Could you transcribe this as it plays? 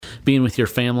being with your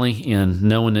family and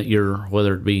knowing that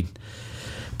whether it be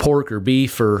pork or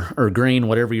beef or grain,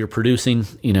 whatever you're producing,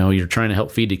 you're trying to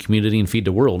help feed the community and feed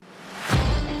the world.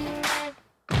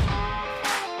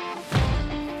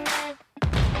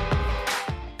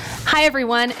 Hi,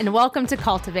 everyone, and welcome to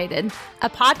Cultivated, a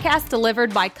podcast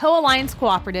delivered by Co-Alliance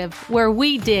Cooperative, where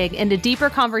we dig into deeper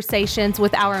conversations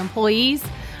with our employees,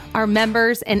 our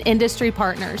members, and industry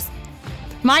partners.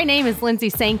 My name is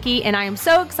Lindsay Sankey, and I am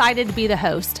so excited to be the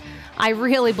host. I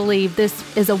really believe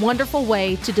this is a wonderful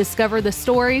way to discover the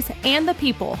stories and the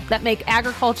people that make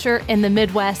agriculture in the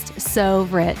Midwest so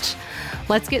rich.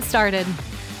 Let's get started.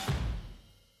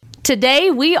 Today,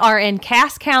 we are in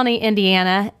Cass County,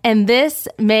 Indiana, and this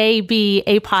may be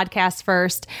a podcast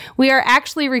first. We are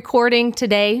actually recording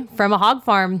today from a hog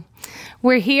farm.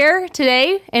 We're here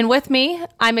today, and with me,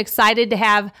 I'm excited to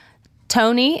have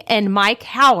Tony and Mike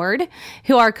Howard,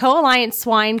 who are Co-Alliance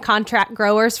Swine contract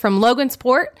growers from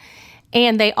Logansport,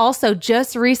 and they also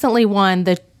just recently won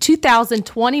the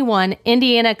 2021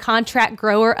 Indiana Contract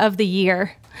Grower of the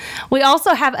Year. We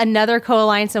also have another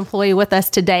Co-Alliance employee with us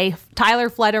today, Tyler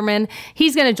Flederman.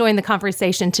 He's going to join the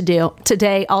conversation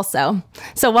today also.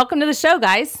 So welcome to the show,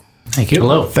 guys. Thank you.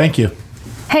 Hello. Thank you.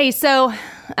 Hey, so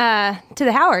to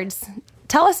the Howards,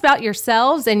 tell us about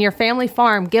yourselves and your family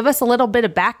farm. Give us a little bit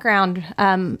of background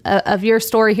of your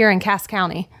story here in Cass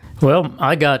County. Well,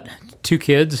 I got 2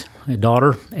 kids, a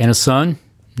daughter and a son.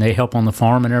 They help on the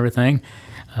farm and everything.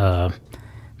 My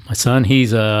son,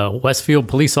 he's a Westfield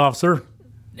police officer,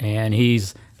 and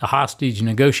he's the hostage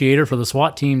negotiator for the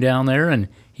SWAT team down there, and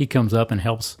he comes up and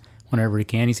helps whenever he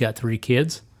can. He's got 3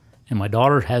 kids, and my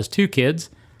daughter has 2 kids,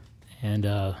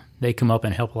 and they come up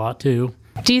and help a lot too.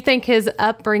 Do you think his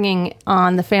upbringing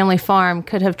on the family farm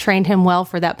could have trained him well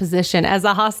for that position as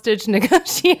a hostage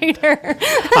negotiator?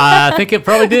 I think it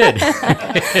probably did.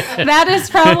 That is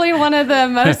probably one of the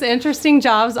most interesting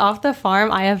jobs off the farm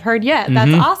I have heard yet.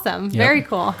 That's awesome. Yep. Very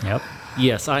cool. Yep.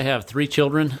 Yes, I have 3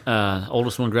 children.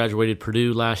 Oldest one graduated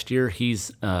Purdue last year.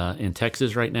 He's in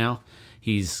Texas right now.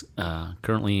 He's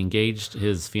currently engaged.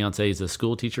 His fiance is a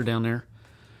school teacher down there.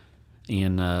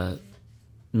 And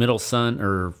middle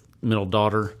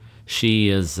daughter, she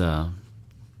is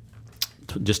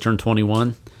just turned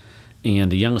 21.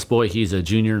 And the youngest boy, he's a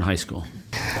junior in high school.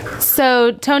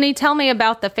 So, Tony, tell me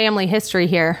about the family history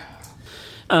here.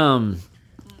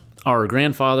 Our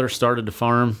grandfather started the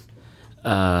farm.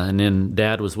 And then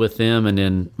Dad was with them, and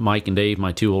then Mike and Dave,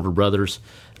 my 2 older brothers,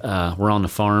 were on the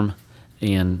farm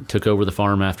and took over the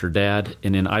farm after Dad.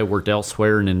 And then I worked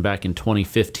elsewhere, and then back in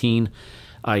 2015,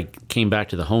 I came back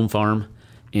to the home farm,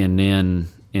 and then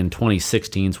in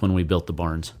 2016 is when we built the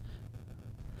barns.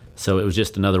 So it was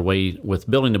just another way, with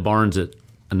building the barns,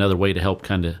 another way to help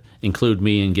kind of include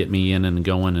me and get me in and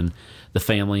going, and the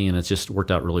family, and it's just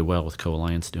worked out really well with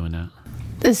Co-Alliance doing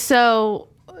that. So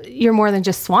you're more than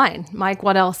just swine. Mike,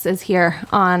 what else is here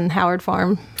on Howard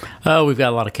Farm? We've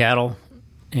got a lot of cattle,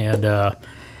 and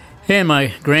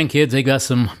my grandkids, they got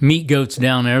some meat goats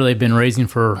down there they've been raising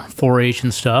for 4-H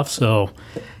and stuff, so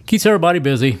keeps everybody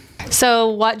busy. So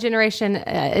what generation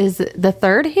is the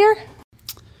third here?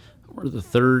 We're the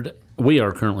third. We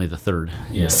are currently the third.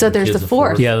 Yeah. So there's the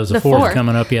fourth. Yeah, there's a fourth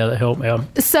coming up. Yeah, that help. Yeah.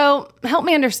 So help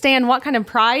me understand what kind of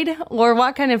pride or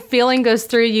what kind of feeling goes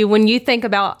through you when you think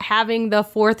about having the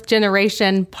 4th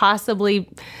generation possibly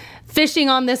fishing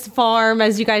on this farm,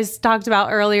 as you guys talked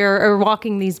about earlier, or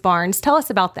walking these barns. Tell us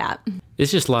about that.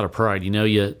 It's just a lot of pride.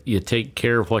 You take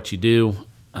care of what you do.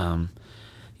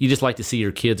 You just like to see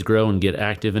your kids grow and get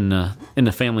active in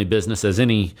the family business, as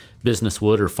any business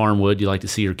would or farm would. You like to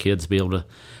see your kids be able to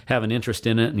have an interest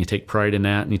in it, and you take pride in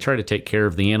that, and you try to take care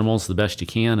of the animals the best you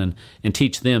can and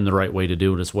teach them the right way to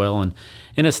do it as well. And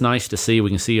it's nice to see.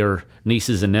 We can see our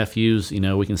nieces and nephews,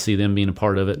 we can see them being a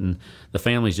part of it, and the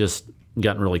family's just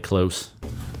gotten really close.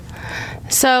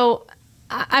 So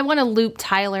I want to loop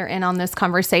Tyler in on this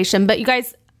conversation, but you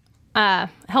guys,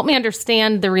 help me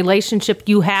understand the relationship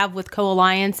you have with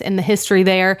Co-Alliance and the history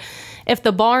there. If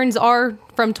the barns are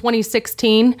from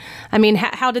 2016, I mean,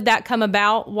 how did that come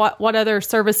about? What other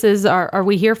services are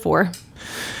we here for?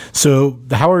 So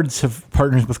the Howards have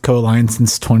partnered with Co-Alliance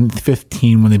since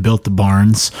 2015 when they built the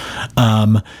barns.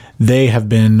 They have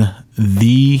been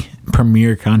the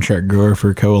premier contract grower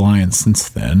for Co-Alliance since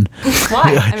then.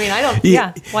 Why? I mean, I don't.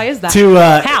 Yeah. Why is that?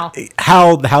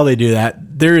 How they do that?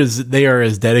 They are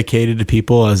as dedicated to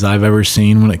people as I've ever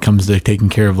seen when it comes to taking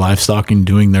care of livestock and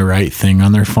doing the right thing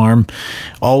on their farm.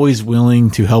 always willing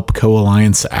to help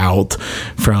Co-Alliance out,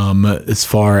 from as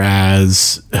far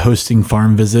as hosting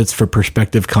farm visits for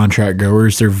prospective contract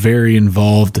growers. They're very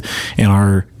involved in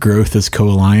our growth as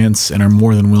Co-Alliance and are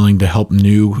more than willing to help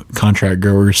new contract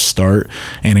growers start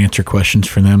and answer questions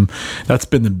for them. That's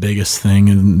been the biggest thing,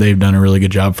 and they've done a really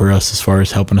good job for us as far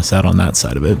as helping us out on that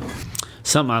side of it.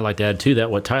 Something I'd like to add to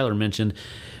that, what Tyler mentioned,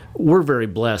 we're very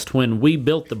blessed. When we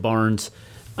built the barns,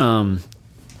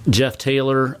 Jeff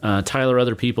Taylor, Tyler,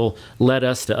 other people led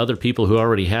us to other people who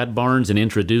already had barns and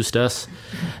introduced us,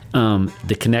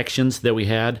 the connections that we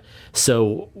had.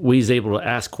 So we was able to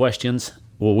ask questions.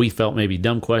 Well, we felt maybe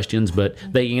dumb questions, but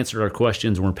they answered our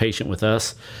questions and were patient with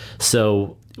us.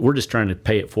 So we're just trying to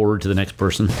pay it forward to the next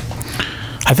person.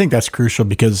 I think that's crucial,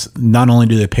 because not only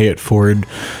do they pay it forward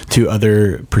to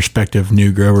other prospective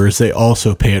new growers, they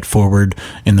also pay it forward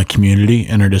in the community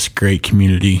and are just great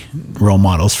community role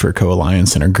models for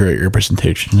Co-Alliance and are great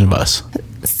representations of us.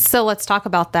 So let's talk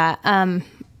about that.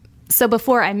 So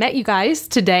before I met you guys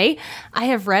today, I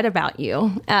have read about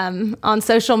you on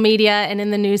social media and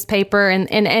in the newspaper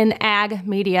and ag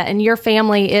media, and your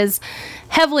family is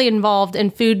heavily involved in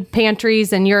food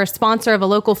pantries, and you're a sponsor of a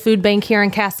local food bank here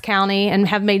in Cass County and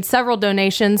have made several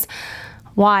donations.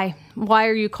 Why? Why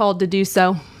are you called to do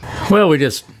so? Well, we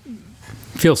just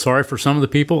feel sorry for some of the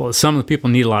people. Some of the people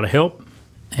need a lot of help,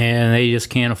 and they just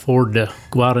can't afford to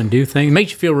go out and do things. It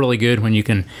makes you feel really good when you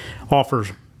can offer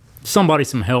somebody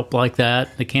some help like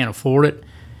that. They can't afford it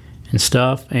and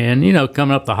stuff. And,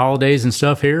 coming up the holidays and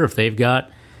stuff here, if they've got,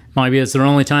 maybe it's their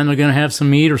only time they're going to have some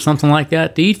meat or something like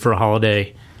that to eat for a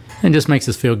holiday. It just makes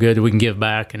us feel good that we can give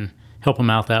back and help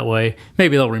them out that way.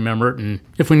 Maybe they'll remember it, and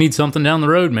if we need something down the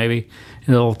road, maybe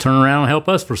they'll turn around and help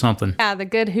us for something. Yeah, the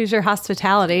good Hoosier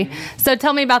hospitality. So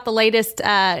tell me about the latest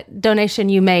donation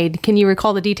you made. Can you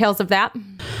recall the details of that?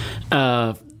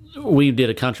 We did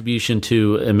a contribution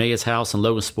to Emmaus House and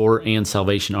Logansport and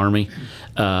Salvation Army.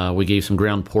 We gave some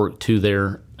ground pork to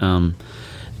there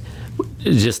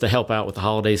just to help out with the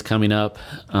holidays coming up.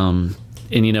 And,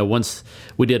 once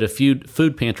we did a few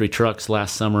food pantry trucks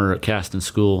last summer at Caston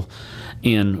School,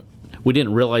 and we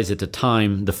didn't realize at the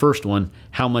time, the first one,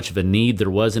 how much of a need there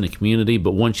was in a community.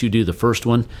 But once you do the first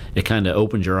one, it kind of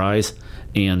opens your eyes.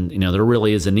 And, there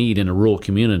really is a need in a rural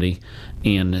community.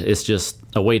 And it's just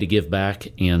a way to give back.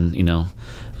 And,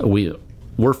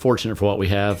 we're fortunate for what we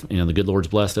have. The good Lord's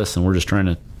blessed us, and we're just trying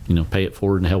to, pay it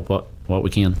forward and help what we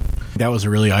can. That was a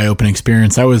really eye-opening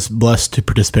experience. I was blessed to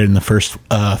participate in the first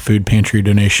food pantry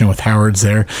donation with Howard's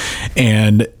there,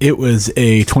 and it was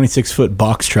a 26-foot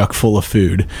box truck full of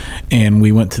food, and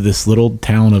we went to this little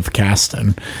town of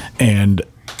Caston, and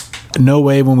no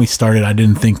way when we started, I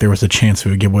didn't think there was a chance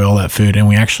we would give away all that food, and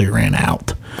we actually ran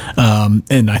out.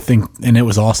 And it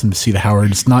was awesome to see the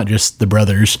Howards, not just the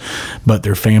brothers, but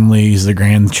their families, the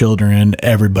grandchildren,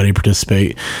 everybody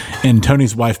participate. And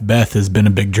Tony's wife, Beth, has been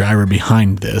a big driver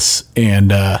behind this.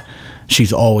 And,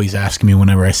 she's always asking me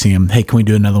whenever I see him, hey, can we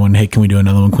do another one? Hey, can we do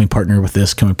another one? Can we partner with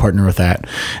this? Can we partner with that?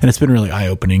 And it's been really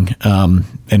eye-opening. And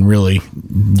really,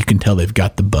 you can tell they've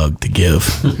got the bug to give.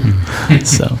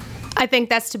 So I think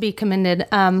that's to be commended.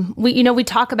 We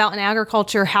talk about in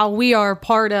agriculture how we are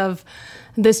part of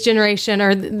this generation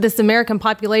or this American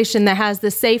population that has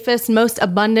the safest, most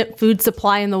abundant food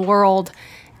supply in the world,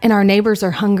 and our neighbors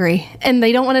are hungry and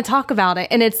they don't want to talk about it.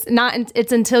 And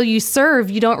it's until you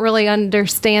serve, you don't really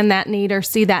understand that need or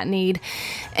see that need.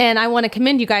 And I want to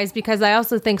commend you guys, because I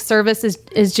also think service is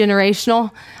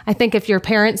generational. I think if your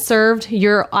parents served,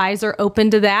 your eyes are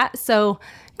open to that. So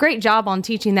great job on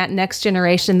teaching that next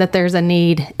generation that there's a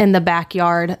need in the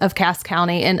backyard of Cass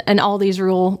County and all these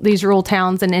rural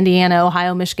towns in Indiana,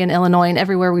 Ohio, Michigan, Illinois, and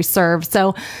everywhere we serve.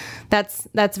 So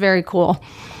that's very cool.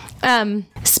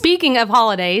 Speaking of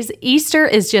holidays, Easter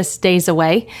is just days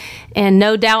away, and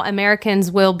no doubt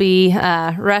Americans will be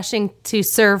rushing to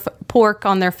serve pork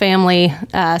on their family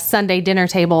Sunday dinner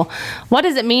table. What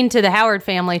does it mean to the Howard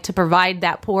family to provide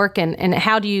that pork, and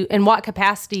how do you, in what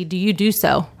capacity do you do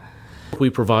so? We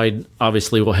provide,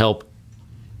 obviously, will help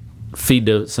feed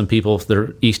to some people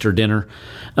their Easter dinner.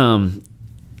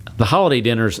 The holiday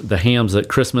dinners, the hams at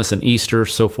Christmas and Easter,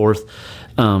 so forth,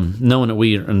 knowing that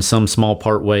we, in some small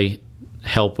part way,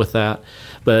 help with that.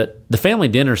 But the family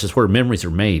dinners is where memories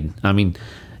are made. I mean,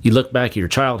 you look back at your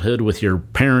childhood with your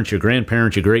parents, your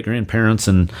grandparents, your great-grandparents,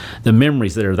 and the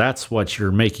memories there, that's what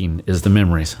you're making, is the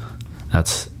memories.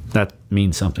 That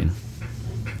means something.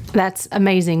 That's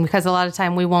amazing, because a lot of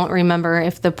time we won't remember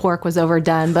if the pork was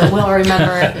overdone, but we'll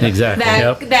remember exactly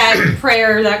that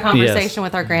prayer, that conversation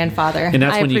with our grandfather. And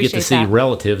that's when you get to see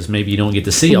relatives maybe you don't get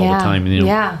to see all the time,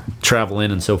 travel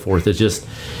in and so forth. It's just,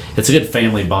 it's a good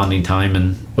family bonding time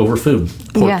and over food.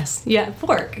 Pork. Yes. Yeah.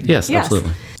 Pork. Yes,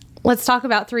 absolutely. Let's talk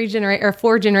about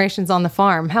 4 generations on the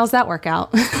farm. How's that work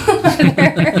out? Are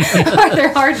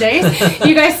there hard days?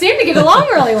 You guys seem to get along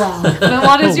really well. But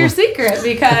what is your secret?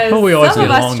 Because we always some get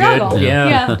of us along struggle. good.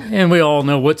 Yeah. And we all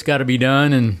know what's got to be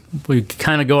done, and we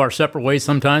kind of go our separate ways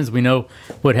sometimes. We know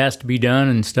what has to be done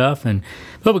and stuff.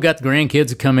 But we got the grandkids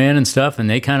that come in and stuff, and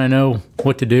they kind of know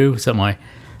what to do. So my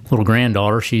little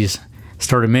granddaughter, she's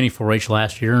started mini 4-H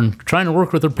last year and trying to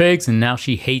work with her pigs, and now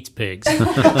she hates pigs. So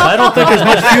I don't think there's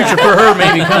much future for her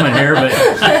maybe coming here, but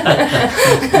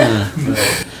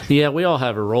yeah, we all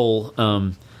have a role.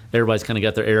 Everybody's kind of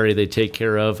got their area they take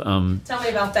care of. Tell me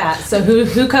about that. So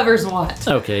who covers what?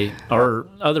 Okay, our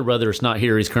other brother is not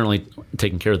here. He's currently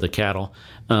taking care of the cattle.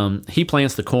 He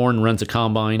plants the corn, runs a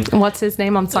combine. What's his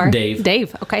name? I'm sorry. Dave.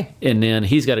 Dave, okay. And then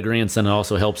he's got a grandson that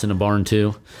also helps in the barn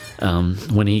too,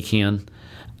 when he can.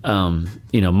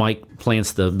 Mike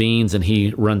plants the beans and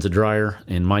he runs a dryer,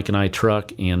 and Mike and I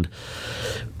truck, and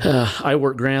I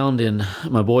work ground, and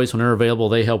my boys, when they're available,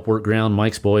 they help work ground.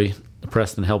 Mike's boy,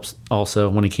 Preston, helps also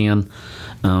when he can.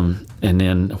 And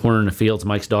then when we're in the fields,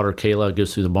 Mike's daughter, Kayla,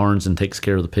 goes through the barns and takes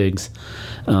care of the pigs.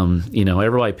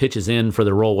 Everybody pitches in for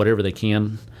their role, whatever they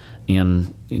can.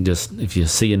 And if you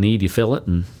see a need, you fill it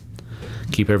and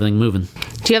keep everything moving.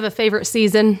 Do you have a favorite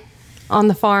season on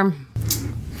the farm?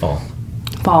 Fall.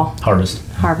 Harvest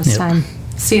Yep. time.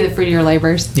 See the fruit of your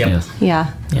labors. Yep. Yes.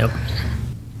 Yeah. Yep.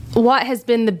 What has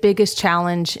been the biggest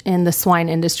challenge in the swine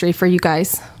industry for you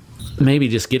guys? Maybe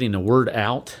just getting the word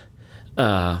out,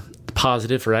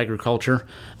 positive for agriculture.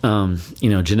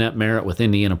 Jeanette Merritt with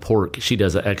Indiana Pork, she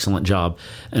does an excellent job,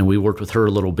 and we worked with her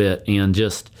a little bit, and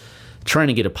just trying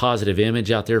to get a positive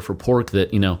image out there for pork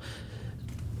that,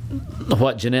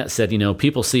 what Jeanette said,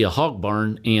 people see a hog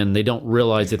barn and they don't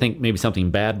realize, they think maybe something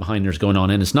bad behind there's going on,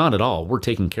 and it's not at all. We're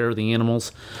taking care of the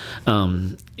animals.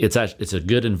 It's a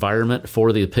good environment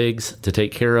for the pigs to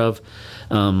take care of.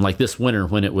 Like this winter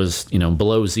when it was,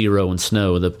 below zero and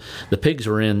snow, the pigs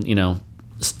were in,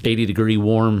 80-degree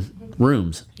warm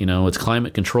rooms. It's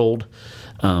climate controlled.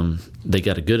 They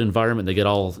got a good environment. They get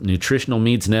all nutritional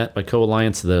needs met by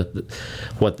Co-Alliance.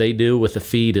 What they do with the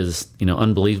feed is,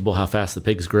 unbelievable how fast the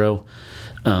pigs grow.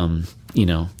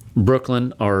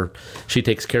 Brooklyn, she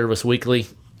takes care of us weekly.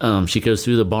 She goes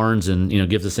through the barns and,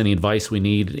 gives us any advice we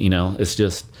need.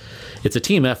 It's a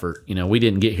team effort. We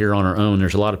didn't get here on our own.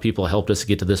 There's a lot of people who helped us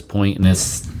get to this point, and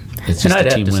it's just And I'd a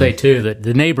have team to win. say, too, that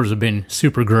the neighbors have been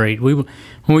super great. When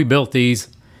we built these,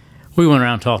 we went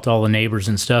around and talked to all the neighbors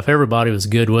and stuff. Everybody was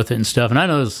good with it and stuff. And I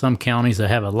know there's some counties that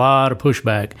have a lot of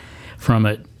pushback from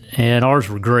it, and ours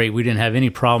were great. We didn't have any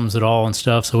problems at all and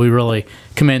stuff, so we really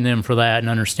commend them for that and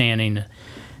understanding,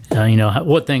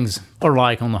 what things are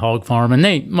like on the hog farm.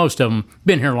 And most of them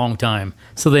been here a long time,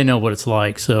 so they know what it's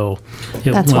like. So That's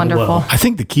went wonderful. well. I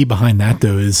think the key behind that,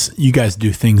 though, is you guys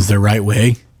do things the right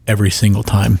way every single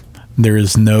time. There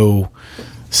is no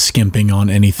skimping on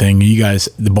anything. You guys,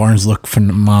 the barns look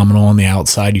phenomenal on the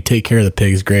outside. You take care of the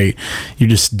pigs great. You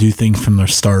just do things from the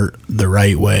start the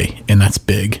right way, and that's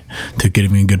big to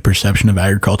getting a good perception of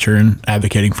agriculture and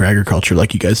advocating for agriculture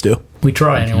like you guys do. We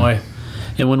try anyway.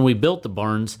 And when we built the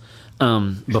barns,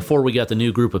 before we got the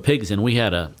new group of pigs in, we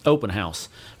had an open house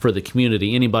for the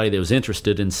community. Anybody that was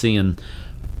interested in seeing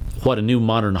what a new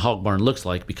modern hog barn looks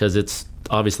like, because it's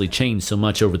obviously changed so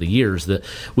much over the years, that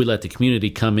we let the community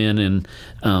come in, and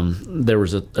there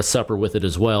was a supper with it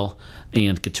as well,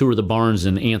 and could tour the barns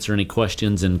and answer any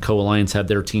questions, and Co-Alliance had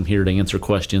their team here to answer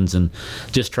questions and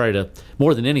just try to,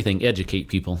 more than anything, educate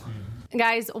people.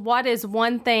 Guys, what is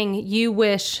one thing you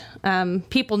wish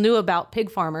people knew about pig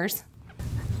farmers?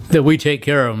 That we take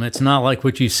care of them. It's not like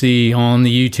what you see on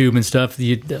the YouTube and stuff,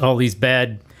 all these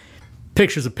bad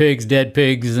pictures of pigs, dead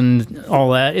pigs, and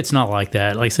all that. It's not like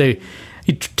that. Like, say,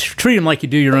 you treat them like you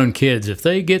do your own kids. If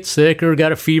they get sick or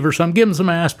got a fever or something, give them some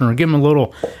aspirin or give them a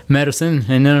little medicine,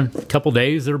 and then a couple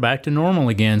days they're back to normal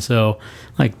again. So,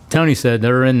 like Tony said,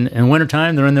 they're in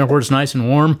wintertime, they're in there where it's nice and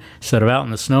warm, instead of out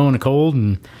in the snow and the cold.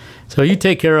 And so you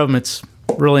take care of them. It's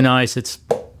really nice. It's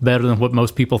better than what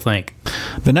most people think.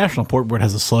 The National Pork Board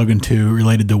has a slogan, too,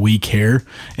 related to We Care,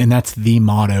 and that's the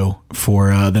motto for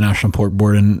the National Pork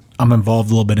Board. And I'm involved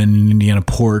a little bit in Indiana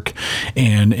Pork,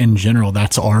 and in general,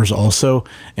 that's ours also.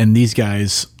 And these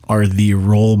guys are the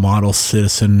role model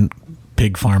citizen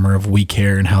pig farmer of We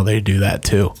Care and how they do that,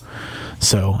 too.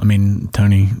 So, I mean,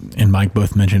 Tony and Mike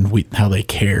both mentioned how they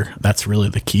care. That's really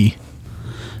the key.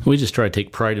 We just try to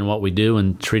take pride in what we do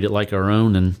and treat it like our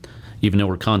own, and even though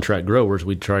we're contract growers,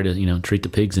 we try to, treat the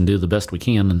pigs and do the best we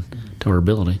can and to our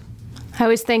ability. I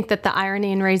always think that the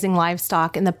irony in raising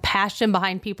livestock and the passion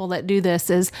behind people that do this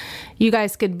is you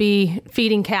guys could be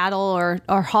feeding cattle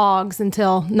or hogs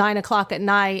until 9 o'clock at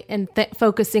night and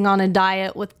focusing on a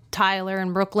diet with Tyler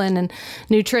and Brooklyn and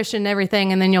nutrition and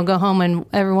everything, and then you'll go home and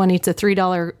everyone eats a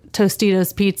 $3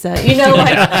 Tostitos pizza. You know,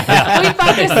 like we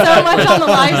focus so much on the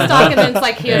livestock, and then it's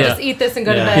like, here, just eat this and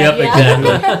go to bed. Yep,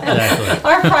 exactly.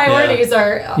 Our priorities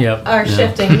are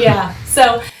shifting. Yeah.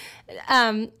 So,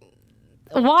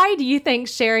 why do you think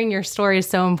sharing your story is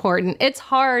so important? It's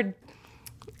hard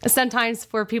sometimes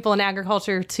for people in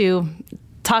agriculture to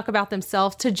talk about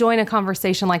themselves, to join a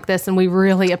conversation like this, and we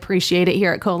really appreciate it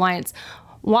here at Co-Alliance.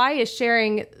 Why is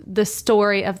sharing the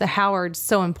story of the Howards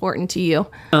so important to you?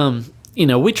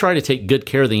 We try to take good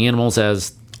care of the animals,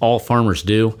 as all farmers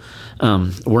do.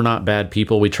 We're not bad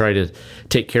people. We try to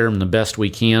take care of them the best we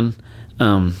can.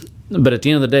 But at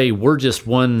the end of the day, we're just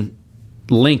one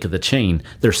link of the chain.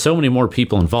 There's so many more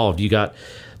people involved. You got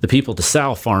the people at the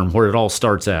sow farm where it all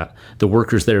starts at, the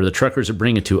workers there, the truckers that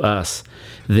bring it to us.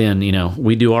 Then,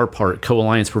 we do our part.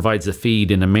 Co-Alliance provides the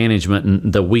feed and the management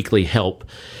and the weekly help.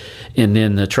 And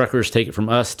then the truckers take it from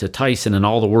us to Tyson and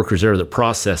all the workers there that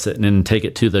process it and then take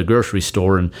it to the grocery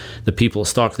store and the people that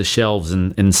stock the shelves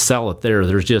and sell it there.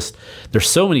 There's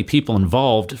so many people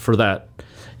involved for that.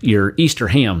 Your Easter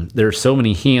ham, there's so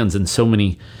many hands and so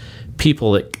many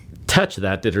people that touch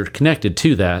that are connected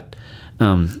to that.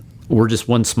 We're just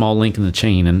one small link in the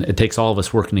chain, and it takes all of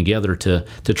us working together to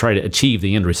try to achieve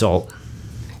the end result.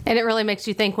 And it really makes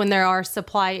you think, when there are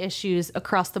supply issues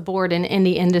across the board in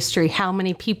the industry, how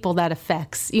many people that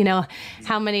affects,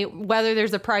 how many, whether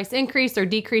there's a price increase or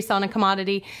decrease on a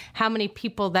commodity, how many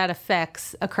people that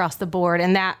affects across the board.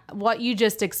 And that, what you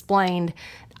just explained,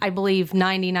 I believe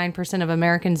 98% of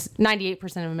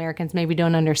Americans maybe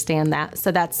don't understand that.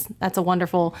 So that's a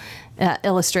wonderful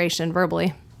illustration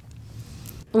verbally.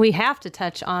 We have to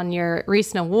touch on your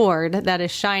recent award that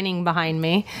is shining behind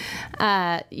me.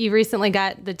 You recently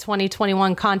got the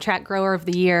 2021 Contract Grower of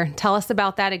the Year. Tell us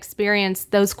about that experience,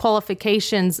 those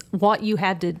qualifications, what you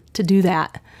had to do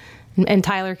that. And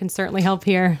Tyler can certainly help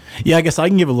here. Yeah, I guess I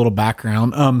can give a little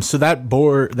background. So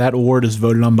that award is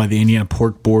voted on by the Indiana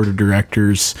Pork Board of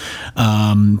Directors.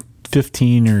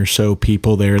 15 or so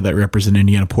people there that represent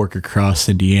Indiana pork across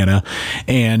Indiana,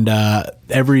 and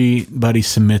everybody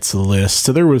submits a list.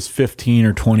 So there was 15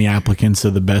 or 20 applicants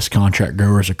of the best contract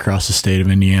growers across the state of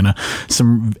Indiana.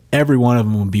 Every one of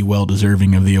them would be well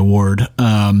deserving of the award.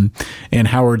 And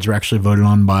Howards were actually voted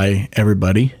on by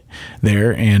everybody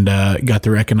there, and got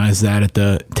to recognize that at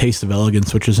the Taste of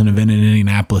Elegance, which is an event in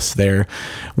Indianapolis there,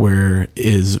 where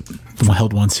is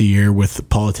held once a year with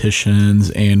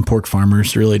politicians and pork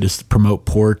farmers to really just promote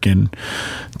pork and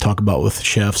talk about with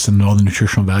chefs and all the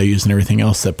nutritional values and everything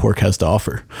else that pork has to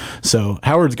offer. So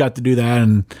Howard's got to do that,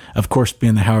 and of course,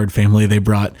 being the Howard family, they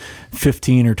brought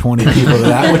 15 or 20 people to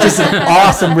that, which is an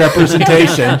awesome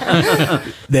representation.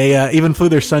 They even flew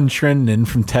their son Trendon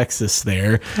from Texas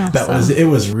there. Awesome. It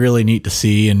was really neat to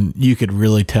see, and you could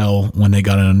really tell when they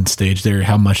got on stage there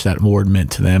how much that award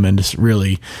meant to them, and just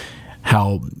really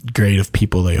how great of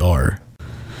people they are.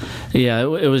 Yeah,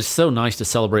 it was so nice to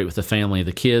celebrate with the family,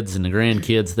 the kids and the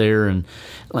grandkids there. And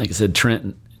like I said,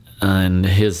 Trent and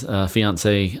his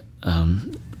fiance,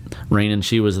 Rainin,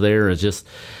 she was there. It's just,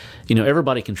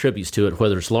 everybody contributes to it,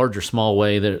 whether it's large or small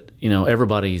way, that,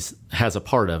 everybody has a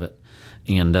part of it.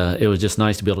 And it was just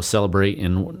nice to be able to celebrate.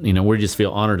 And, we just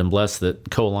feel honored and blessed that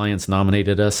Co-Alliance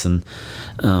nominated us. And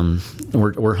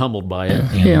we're humbled by it.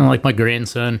 And like my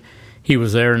grandson, he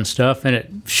was there and stuff, and it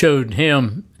showed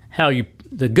him how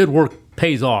the good work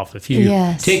pays off. If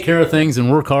you take care of things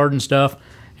and work hard and stuff,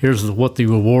 here's what the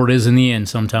reward is in the end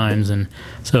sometimes. And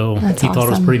so he thought it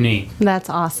was pretty neat.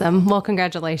 That's awesome. Well,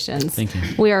 congratulations. Thank you.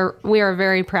 We are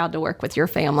very proud to work with your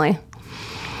family.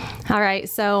 All right,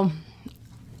 so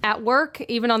at work,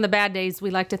 even on the bad days, we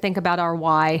like to think about our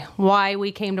why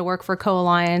we came to work for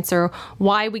Co-Alliance, or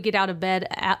why we get out of bed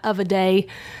of a day.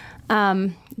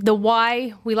 The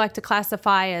why we like to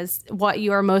classify as what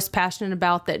you are most passionate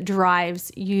about that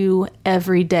drives you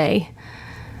every day.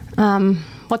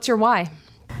 What's your why?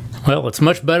 Well, it's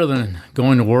much better than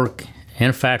going to work in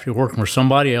a factory, working for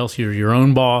somebody else. You're your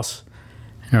own boss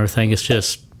and everything. It's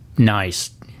just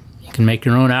nice. You can make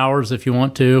your own hours if you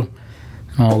want to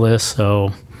and all this.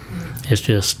 So it's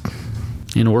just...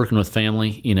 working with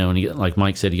family, and you, like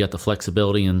Mike said, you got the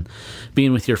flexibility and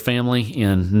being with your family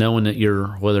and knowing that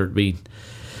whether it be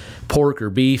pork or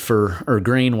beef or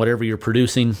grain, whatever you're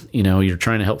producing, you're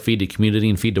trying to help feed the community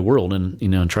and feed the world, and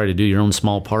and try to do your own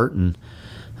small part. And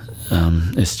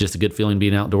it's just a good feeling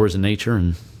being outdoors in nature.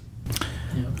 And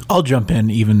I'll jump in,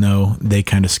 even though they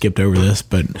kind of skipped over this,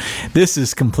 but this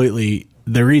is completely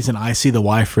the reason I see the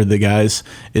why for the guys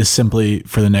is simply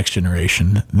for the next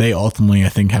generation. They ultimately, I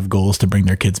think, have goals to bring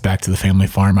their kids back to the family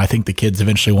farm. I think the kids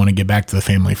eventually want to get back to the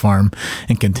family farm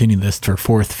and continue this for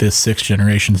 4th, 5th, 6th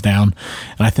generations down.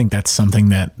 And I think that's something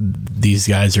that these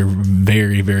guys are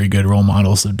very, very good role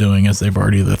models of doing, as they've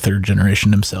already the 3rd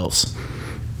generation themselves.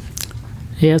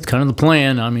 Yeah, it's kind of the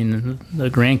plan. I mean, the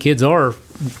grandkids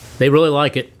they really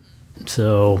like it.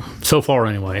 So far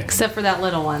anyway. Except for that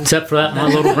little one. Except for that, my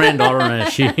little granddaughter,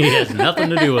 and she has nothing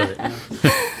to do with it.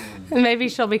 Maybe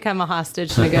she'll become a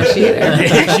hostage negotiator.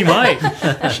 She might.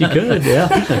 She could,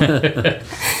 yeah.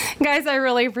 Guys, I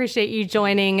really appreciate you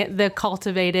joining the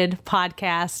Cultivated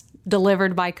podcast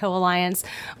delivered by Co-Alliance.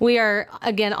 We are,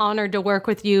 again, honored to work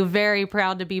with you, very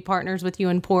proud to be partners with you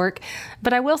in pork.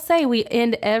 But I will say we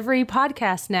end every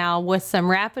podcast now with some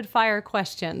rapid fire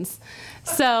questions.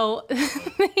 So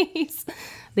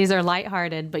these are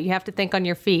lighthearted, but you have to think on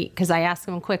your feet because I ask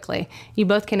them quickly. You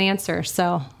both can answer.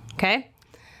 So, okay.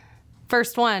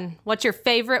 First one, what's your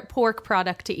favorite pork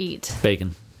product to eat?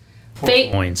 Bacon.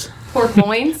 Pork loins. Pork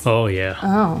loins? Oh, yeah.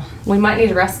 Oh, we might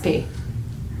need a recipe.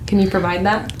 Can you provide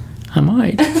that? I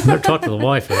might. Better talk to the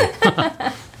wife,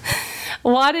 though.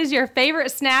 What is your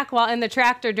favorite snack while in the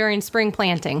tractor during spring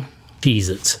planting?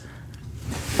 Cheez-Its.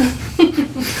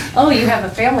 Oh, you have a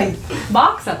family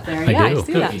box up there. Yeah, I do. I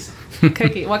see Cookies. that.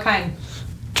 Cookie. What kind?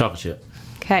 Chocolate chip.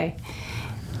 Okay.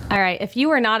 All right. If you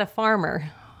were not a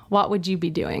farmer, what would you be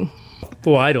doing?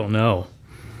 Well, I don't know.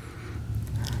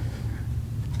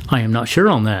 I am not sure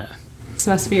on that. This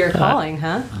must be your calling,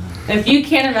 huh? If you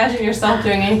can't imagine yourself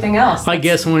doing anything else. I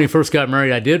guess when we first got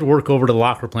married, I did work over to the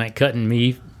locker plant cutting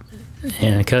meat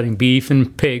and cutting beef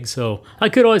and pigs, so I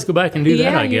could always go back and do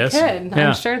that, I guess. Yeah, you could. Yeah.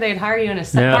 I'm sure they'd hire you in a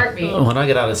Yeah. heartbeat. When I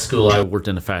got out of school, I worked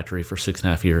in a factory for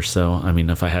 6.5 years. So, I mean,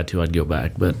 if I had to, I'd go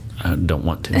back, but I don't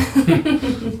want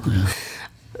to.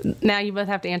 Now you both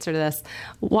have to answer to this.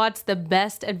 What's the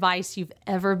best advice you've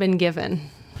ever been given?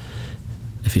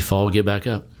 If you fall, get back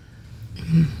up.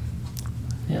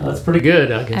 Yeah, that's pretty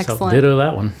good. I guess Excellent. I'll ditto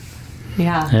that one.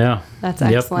 Yeah. Yeah. That's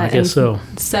Yep, excellent. I guess so.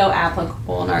 So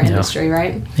applicable in our industry,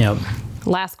 right? Yep.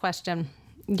 Last question.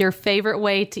 Your favorite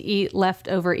way to eat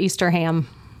leftover Easter ham?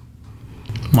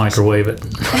 Microwave it.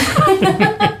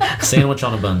 Sandwich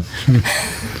on a bun.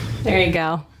 There you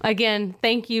go. Again,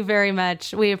 thank you very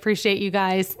much. We appreciate you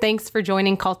guys. Thanks for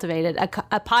joining Cultivated,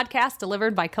 a podcast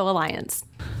delivered by Co-Alliance.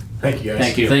 Thank you, guys.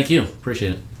 Thank you. Thank you.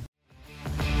 Appreciate it.